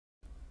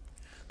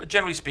But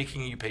generally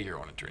speaking, you pay your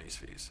own attorney's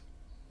fees.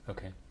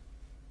 Okay.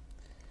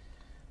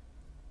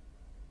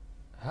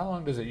 How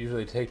long does it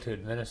usually take to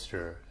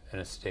administer an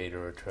estate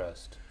or a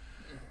trust?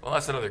 Well,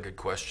 that's another good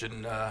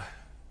question.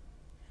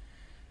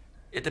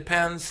 It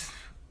depends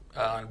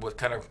on what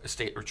kind of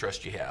estate or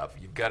trust you have.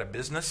 You've got a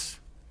business,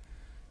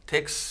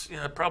 takes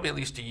probably at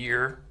least a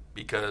year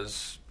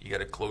because you got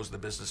to close the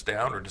business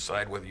down or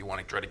decide whether you want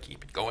to try to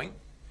keep it going.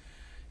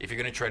 If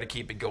you're going to try to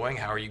keep it going,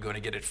 how are you going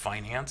to get it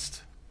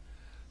financed?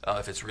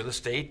 If it's real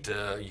estate,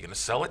 you're going to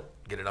sell it,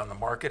 get it on the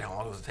market. How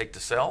long does it take to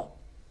sell?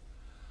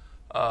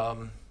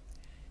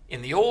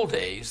 In the old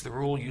days, the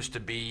rule used to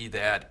be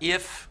that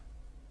if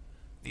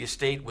the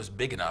estate was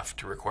big enough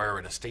to require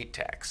an estate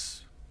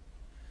tax,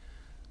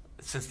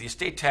 since the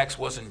estate tax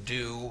wasn't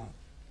due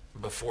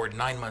before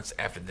 9 months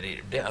after the date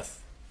of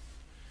death,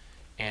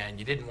 and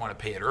you didn't want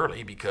to pay it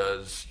early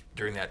because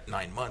during that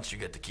 9 months you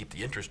get to keep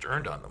the interest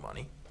earned on the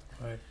money.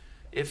 Right.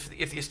 If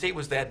the estate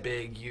was that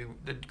big,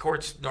 the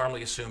courts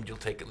normally assumed you'll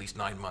take at least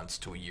 9 months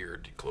to a year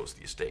to close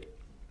the estate.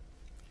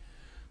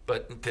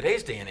 But in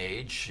today's day and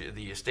age,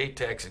 the estate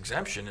tax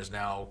exemption is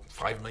now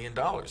 $5 million,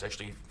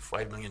 actually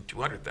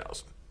 $5,200,000.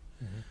 Mm-hmm.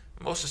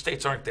 Most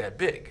estates aren't that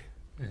big,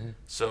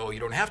 so you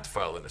don't have to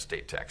file an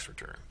estate tax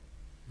return.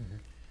 Mm-hmm.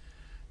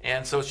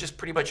 And so it's just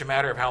pretty much a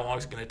matter of how long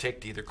it's going to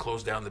take to either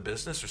close down the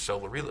business or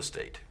sell the real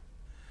estate.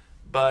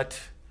 But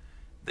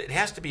it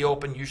has to be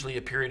open usually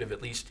a period of at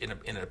least,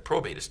 in a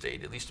probate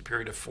estate, at least a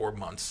period of 4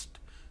 months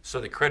so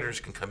that creditors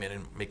can come in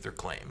and make their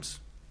claims.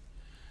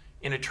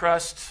 In a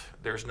trust,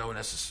 you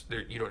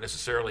don't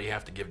necessarily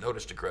have to give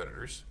notice to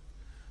creditors,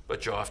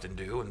 but you often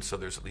do, and so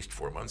there's at least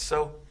 4 months.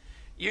 So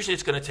usually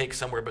it's going to take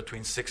somewhere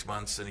between 6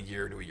 months and a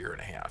year to a year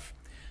and a half.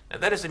 Now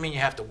that doesn't mean you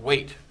have to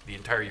wait the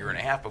entire year and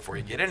a half before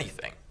you get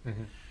anything.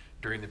 Mm-hmm.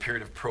 During the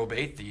period of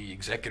probate, the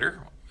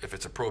executor, if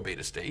it's a probate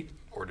estate,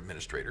 or an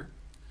administrator,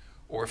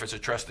 or if it's a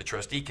trust, the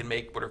trustee can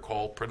make what are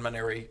called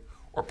preliminary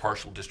or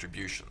partial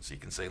distributions. He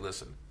can say,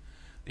 listen,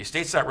 the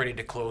estate's not ready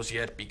to close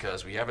yet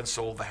because we haven't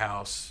sold the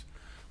house,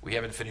 we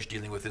haven't finished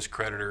dealing with this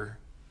creditor,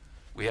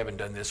 we haven't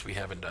done this, we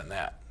haven't done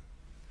that.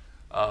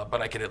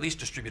 But I can at least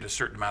distribute a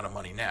certain amount of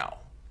money now.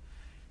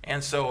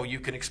 And so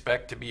you can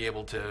expect to be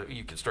able to,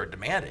 you can start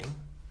demanding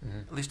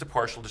at least a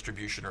partial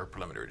distribution or a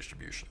preliminary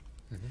distribution.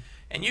 Mm-hmm.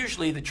 And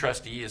usually the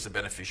trustee is a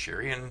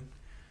beneficiary, and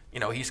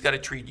he's got to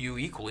treat you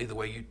equally the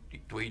way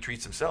he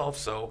treats himself,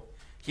 so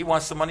he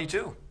wants the money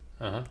too.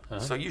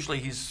 So usually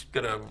he's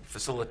going to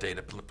facilitate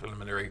a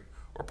preliminary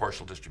or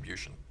partial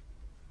distribution.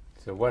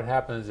 So what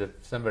happens if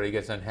somebody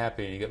gets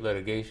unhappy and you get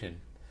litigation?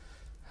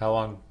 How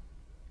long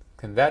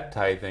can that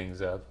tie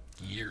things up?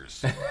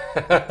 Years.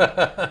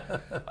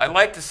 I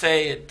like to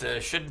say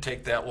it shouldn't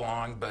take that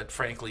long, but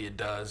frankly it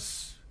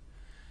does.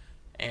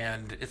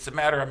 And it's a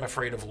matter, I'm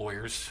afraid, of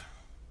lawyers.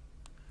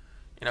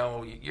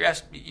 You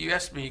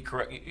asked me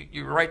correct.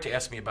 You were right to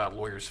ask me about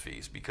lawyers'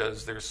 fees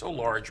because they're so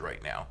large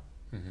right now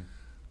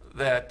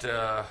that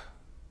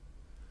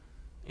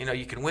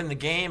you can win the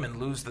game and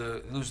lose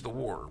the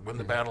war, win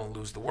the battle and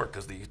lose the war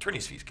because the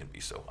attorney's fees can be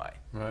so high.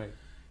 Right.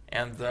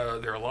 And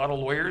there are a lot of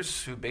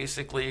lawyers who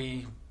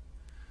basically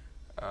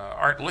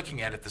aren't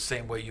looking at it the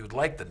same way you'd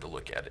like them to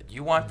look at it.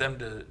 You want them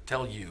to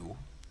tell you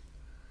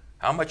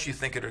how much you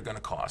think it are going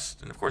to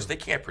cost, and of course they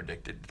can't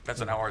predict it. It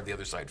depends on how hard the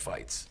other side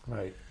fights.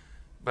 Right.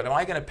 But am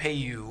I going to pay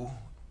you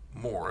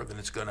more than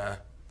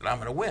I'm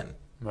going to win?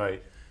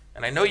 Right.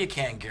 And I know you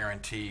can't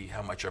guarantee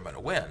how much I'm going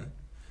to win,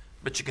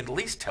 but you can at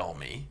least tell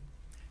me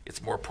it's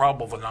more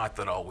probable than not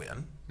that I'll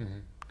win,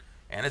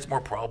 and it's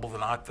more probable than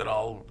not that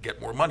I'll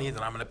get more money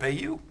than I'm going to pay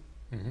you.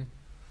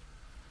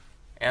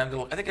 And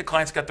I think a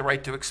client's got the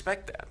right to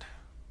expect that.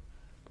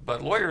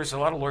 But a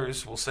lot of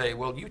lawyers will say,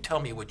 well, you tell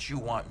me what you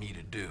want me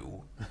to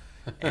do,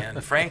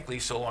 and frankly,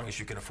 so long as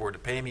you can afford to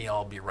pay me,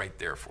 I'll be right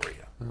there for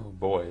you. Oh,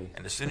 boy.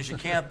 And as soon as you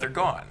can't, they're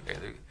gone.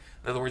 In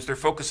other words, they're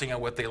focusing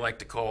on what they like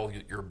to call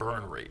your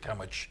burn rate. How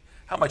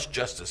much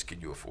justice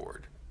can you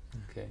afford?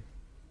 Okay.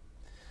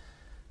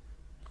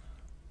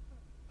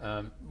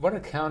 What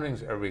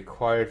accountings are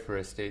required for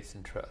estates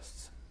and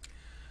trusts?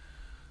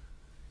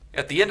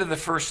 At the end of the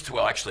first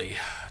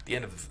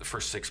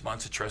 6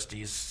 months, the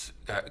trustees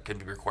can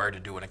be required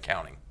to do an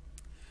accounting.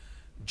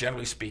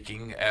 Generally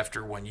speaking,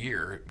 after 1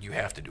 year, you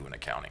have to do an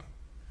accounting.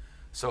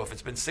 So if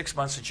it's been 6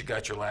 months since you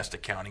got your last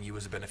accounting, you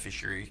as a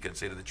beneficiary can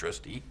say to the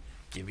trustee,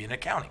 give me an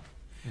accounting.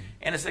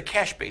 And it's a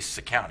cash-basis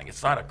accounting.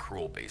 It's not a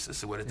accrual basis.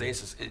 So what it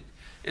is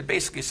it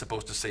basically is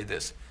supposed to say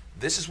this.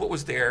 This is what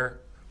was there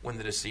when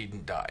the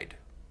decedent died.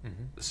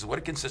 This is what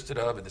it consisted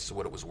of, and this is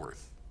what it was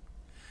worth.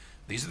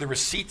 These are the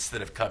receipts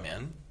that have come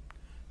in,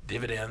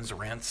 dividends,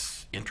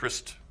 rents,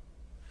 interest.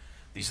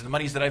 These are the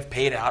monies that I've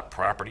paid out,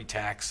 property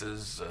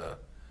taxes,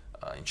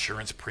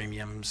 insurance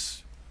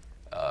premiums,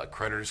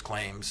 creditors'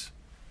 claims.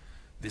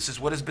 This is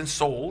what has been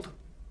sold,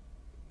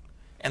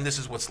 and this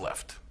is what's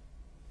left.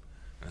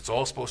 And it's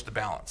all supposed to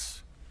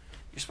balance.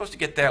 You're supposed to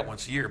get that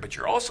once a year, but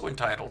you're also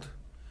entitled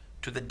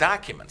to the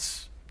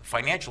documents, the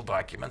financial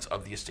documents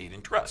of the estate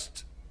and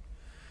trust.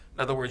 In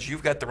other words,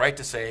 you've got the right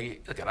to say,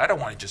 look, I don't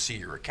want to just see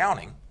your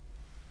accounting.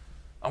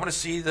 I want to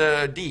see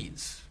the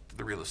deeds to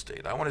the real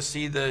estate. I want to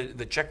see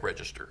the check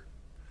register.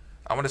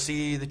 I want to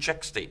see the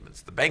check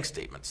statements, the bank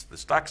statements, the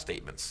stock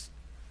statements.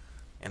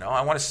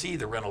 I want to see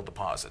the rental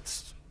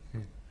deposits.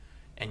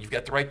 And you've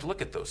got the right to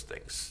look at those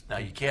things. Now,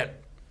 you can't,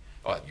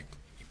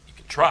 you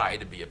can try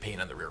to be a pain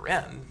in the rear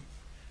end.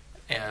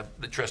 And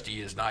the trustee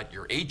is not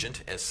your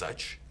agent as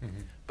such,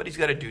 but he's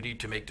got a duty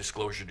to make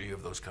disclosure to you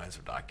of those kinds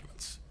of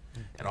documents.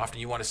 And often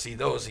you want to see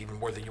those even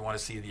more than you want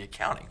to see the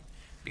accounting,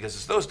 because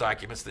it's those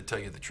documents that tell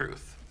you the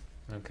truth.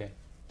 Okay.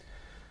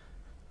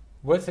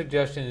 What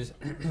suggestions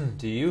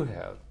do you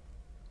have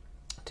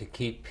to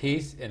keep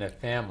peace in a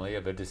family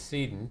of a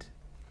decedent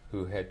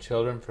who had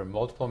children from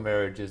multiple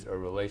marriages or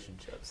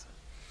relationships?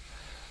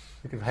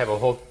 We could have a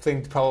whole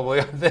thing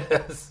probably on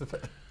this.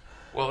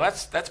 Well,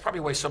 that's probably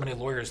why so many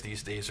lawyers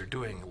these days are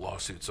doing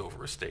lawsuits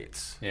over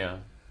estates. Yeah.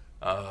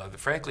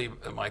 Frankly,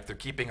 Mike, they're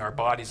keeping our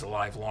bodies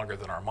alive longer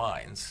than our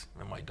minds.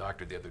 And my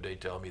doctor the other day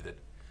told me that,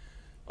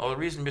 the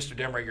reason, Mr.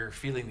 Demmer, you're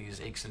feeling these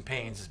aches and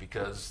pains is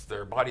because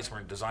their bodies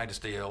weren't designed to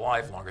stay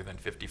alive longer than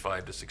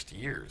 55 to 60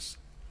 years.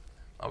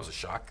 That was a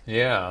shock.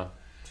 Yeah.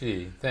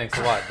 Gee, thanks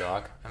a lot,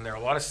 Doc. And there are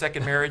a lot of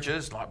second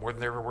marriages, a lot more than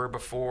there ever were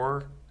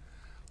before.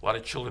 A lot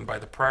of children by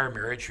the prior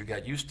marriage who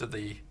got used to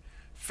the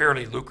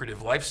fairly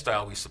lucrative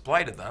lifestyle we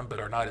supply to them, but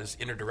are not as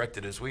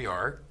interdirected as we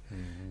are.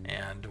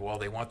 And while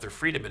they want their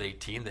freedom at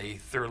 18, they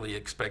thoroughly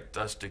expect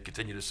us to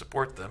continue to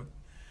support them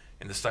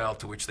in the style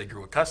to which they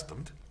grew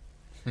accustomed.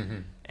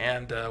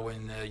 And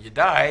when you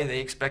die, they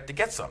expect to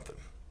get something.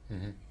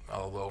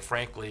 Although,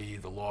 frankly,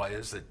 the law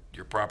is that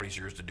your property is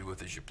yours to do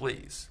with as you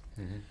please.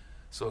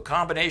 So a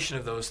combination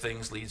of those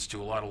things leads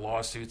to a lot of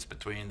lawsuits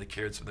between the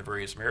kids from the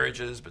various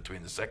marriages,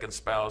 between the second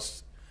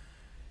spouse,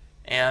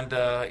 and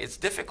it's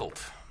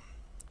difficult.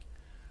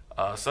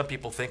 Some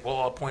people think, well,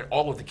 I'll appoint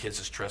all of the kids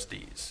as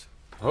trustees.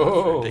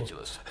 Oh. It's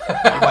ridiculous.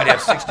 You might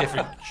have 6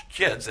 different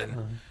kids,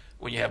 and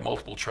when you have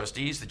multiple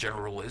trustees, the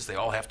general rule is they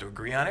all have to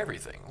agree on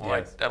everything. Well,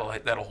 Yes.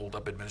 that'll hold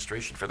up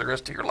administration for the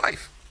rest of your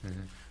life.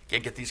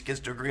 Can't get these kids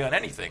to agree on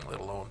anything, let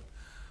alone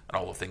on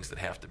all the things that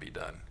have to be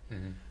done.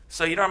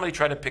 So you normally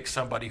try to pick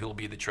somebody who will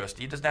be the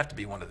trustee. It doesn't have to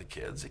be one of the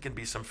kids. It can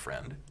be some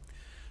friend.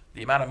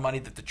 The amount of money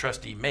that the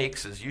trustee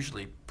makes is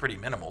usually pretty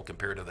minimal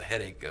compared to the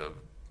headache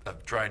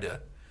of trying to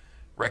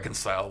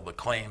reconcile the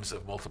claims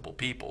of multiple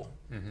people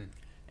and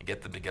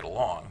get them to get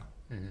along.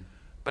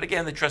 But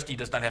again, the trustee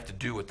does not have to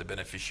do what the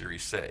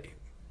beneficiaries say.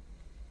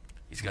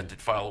 He's got to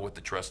follow what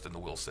the trust and the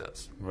will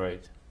says.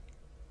 Right.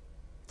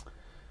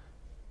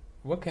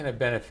 What can a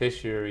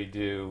beneficiary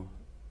do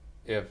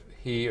if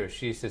he or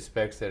she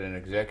suspects that an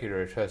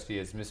executor or trustee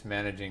is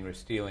mismanaging or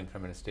stealing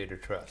from an estate or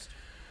trust?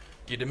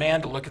 You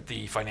demand to look at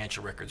the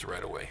financial records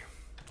right away.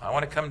 I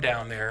want to come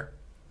down there.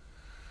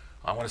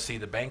 I want to see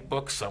the bank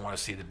books. I want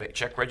to see the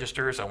check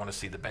registers. I want to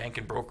see the bank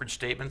and brokerage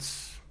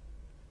statements.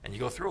 And you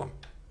go through them.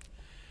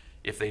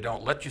 If they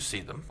don't let you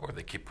see them, or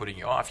they keep putting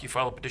you off, you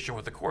file a petition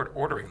with the court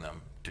ordering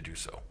them to do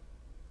so.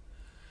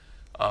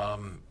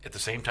 At the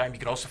same time, you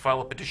can also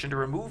file a petition to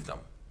remove them.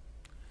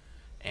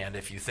 And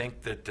if you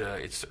think that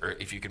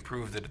if you can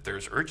prove that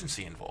there's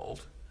urgency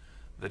involved,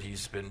 that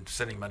he's been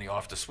sending money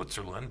off to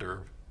Switzerland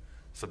or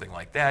something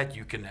like that,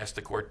 you can ask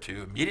the court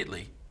to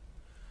immediately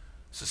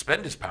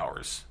suspend his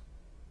powers,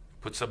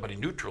 put somebody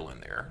neutral in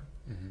there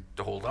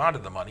to hold on to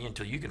the money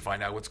until you can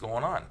find out what's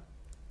going on.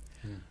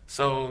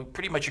 So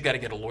pretty much you got to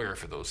get a lawyer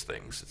for those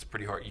things. It's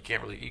pretty hard. You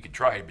can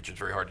try it, but it's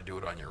very hard to do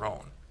it on your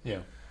own. Yeah.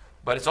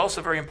 But it's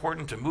also very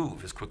important to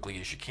move as quickly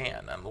as you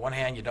can. On the one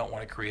hand, you don't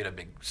want to create a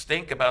big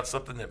stink about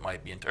something that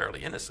might be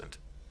entirely innocent.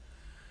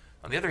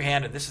 On the other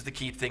hand, and this is the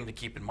key thing to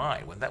keep in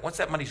mind, once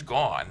that money's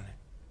gone,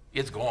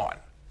 it's gone.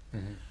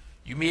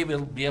 You may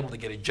be able to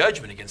get a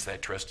judgment against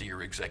that trustee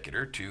or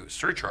executor to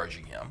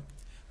surcharging him.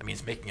 That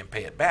means making him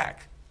pay it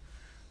back.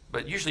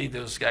 But usually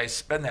those guys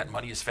spend that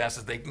money as fast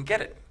as they can get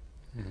it.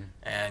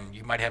 And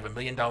you might have $1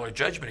 million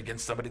judgment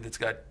against somebody that's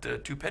got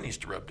 2 pennies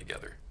to rub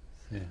together.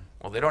 Yeah.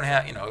 Well, they don't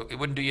have, it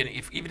wouldn't do you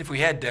any, even if we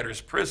had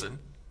debtor's prison,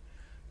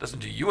 it doesn't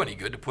do you any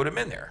good to put them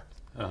in there.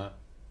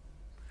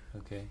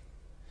 Okay.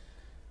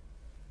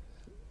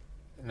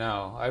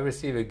 Now, I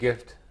receive a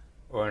gift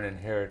or an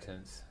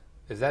inheritance.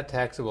 Is that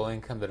taxable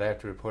income that I have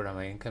to report on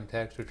my income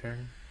tax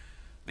return?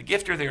 The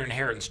gift or their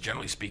inheritance,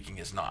 generally speaking,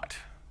 is not.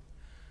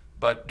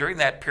 But during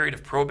that period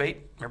of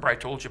probate, remember I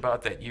told you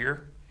about that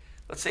year?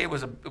 Let's say it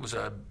was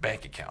a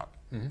bank account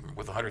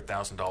with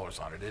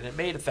 $100,000 on it, and it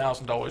made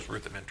 $1,000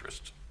 worth of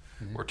interest,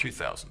 or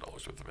 $2,000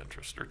 worth of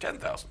interest, or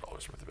 $10,000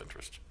 worth of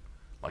interest.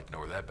 I'd like to know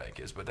where that bank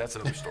is, but that's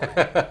another story.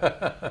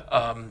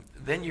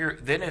 Then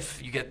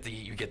if you get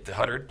the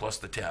 100 plus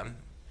the 10,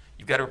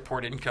 you've got to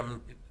report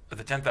income,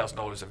 the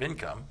 $10,000 of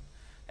income,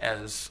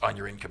 as on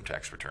your income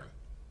tax return.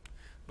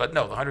 But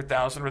no, the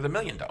 $100,000 or the $1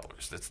 million,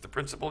 that's the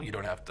principal. You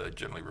don't have to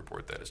generally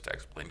report that as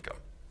taxable income.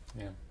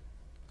 Yeah.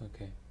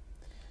 Okay.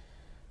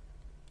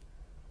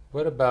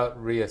 What about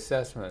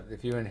reassessment?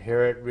 If you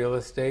inherit real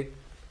estate,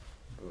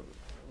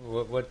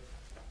 what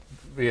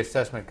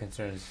reassessment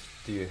concerns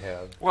do you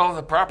have? Well,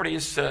 the property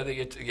is,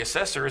 the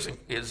assessor is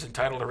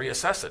entitled to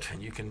reassess it,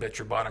 and you can bet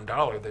your bottom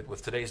dollar that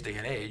with today's day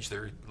and age,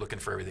 they're looking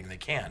for everything they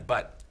can.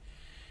 But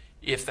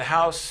if the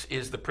house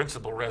is the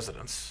principal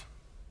residence,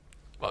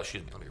 well,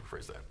 excuse me, let me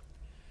rephrase that.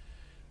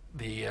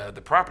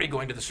 The property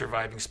going to the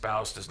surviving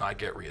spouse does not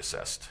get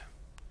reassessed.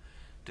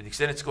 To the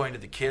extent it's going to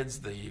the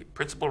kids, the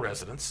principal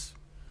residence,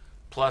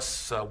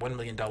 plus $1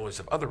 million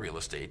of other real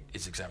estate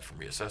is exempt from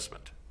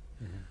reassessment.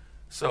 Mm-hmm.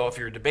 So if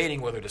you're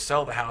debating whether to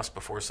sell the house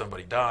before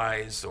somebody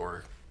dies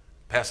or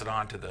pass it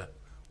on to the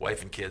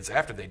wife and kids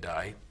after they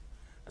die,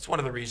 that's one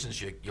of the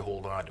reasons you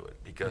hold on to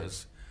it,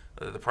 because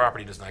the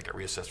property does not get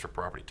reassessed for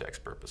property tax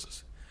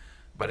purposes.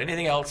 But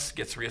anything else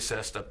gets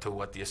reassessed up to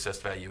what the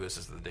assessed value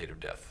is the date of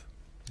death.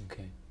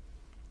 Okay.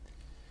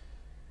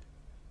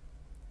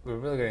 We're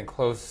really getting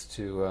close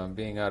to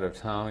being out of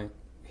time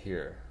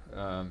here.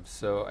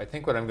 So I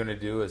think what I'm going to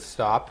do is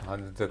stop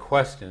on the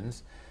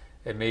questions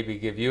and maybe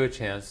give you a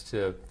chance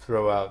to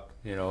throw out,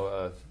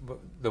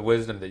 the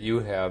wisdom that you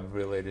have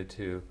related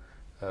to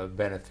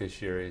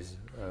beneficiaries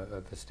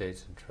of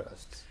estates and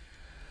trusts.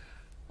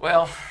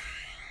 Well,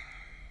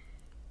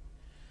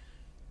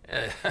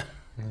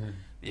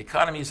 the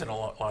economy is in a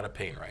lot of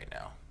pain right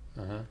now.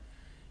 Uh-huh.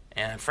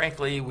 And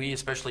frankly, we,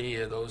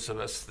 especially those of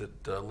us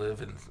that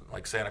live in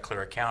like Santa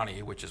Clara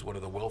County, which is one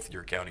of the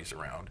wealthier counties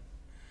around,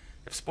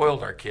 have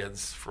spoiled our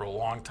kids for a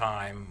long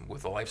time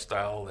with a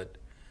lifestyle that,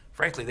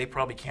 frankly, they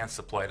probably can't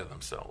supply to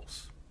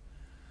themselves.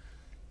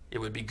 It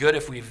would be good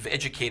if we've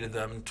educated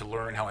them to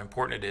learn how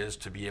important it is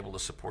to be able to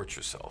support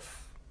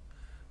yourself.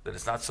 That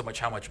it's not so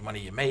much how much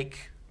money you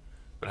make,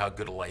 but how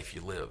good a life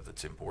you live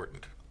that's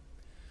important.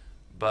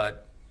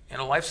 But,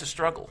 life's a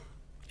struggle.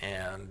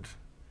 And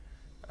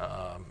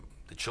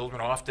the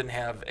children often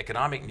have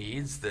economic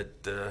needs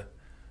that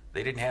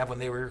they didn't have when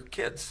they were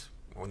kids,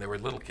 when they were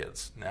little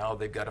kids. Now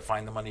they've got to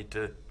find the money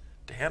to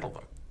handle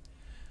them.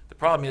 The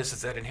problem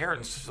is that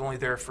inheritance is only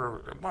there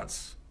for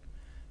months,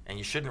 and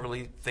you shouldn't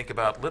really think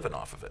about living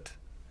off of it.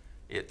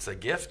 It's a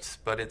gift,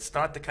 but it's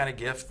not the kind of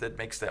gift that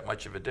makes that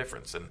much of a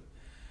difference. And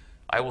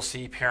I will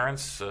see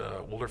parents,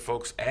 older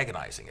folks,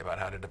 agonizing about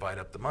how to divide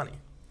up the money.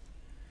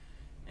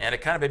 And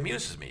it kind of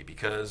amuses me,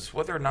 because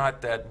whether or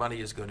not that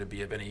money is going to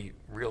be of any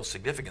real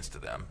significance to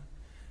them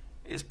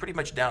is pretty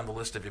much down the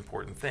list of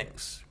important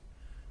things.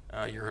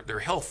 Their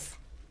health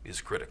is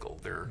critical.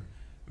 Their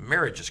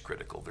marriage is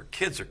critical. Their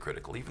kids are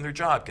critical. Even their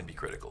job can be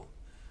critical.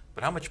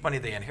 But how much money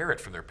they inherit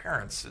from their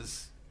parents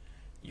is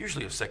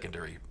usually of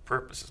secondary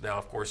purposes. Now,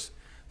 of course,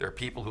 there are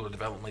people who are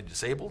developmentally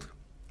disabled,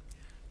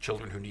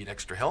 children who need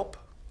extra help,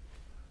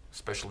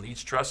 special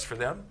needs trusts for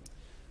them.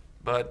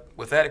 But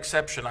with that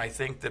exception, I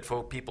think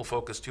that people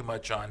focus too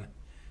much on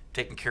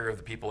taking care of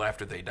the people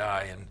after they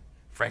die, and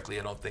frankly,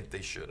 I don't think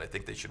they should. I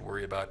think they should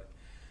worry about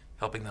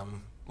helping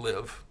them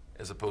live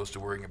as opposed to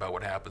worrying about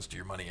what happens to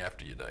your money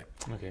after you die.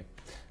 Okay.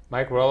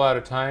 Mike, we're all out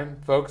of time.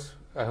 Folks,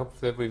 I hope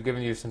that we've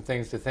given you some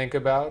things to think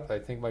about. I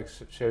think Mike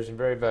shares some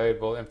very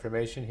valuable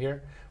information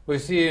here. We'll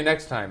see you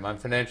next time on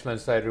Financial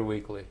Insider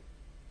Weekly.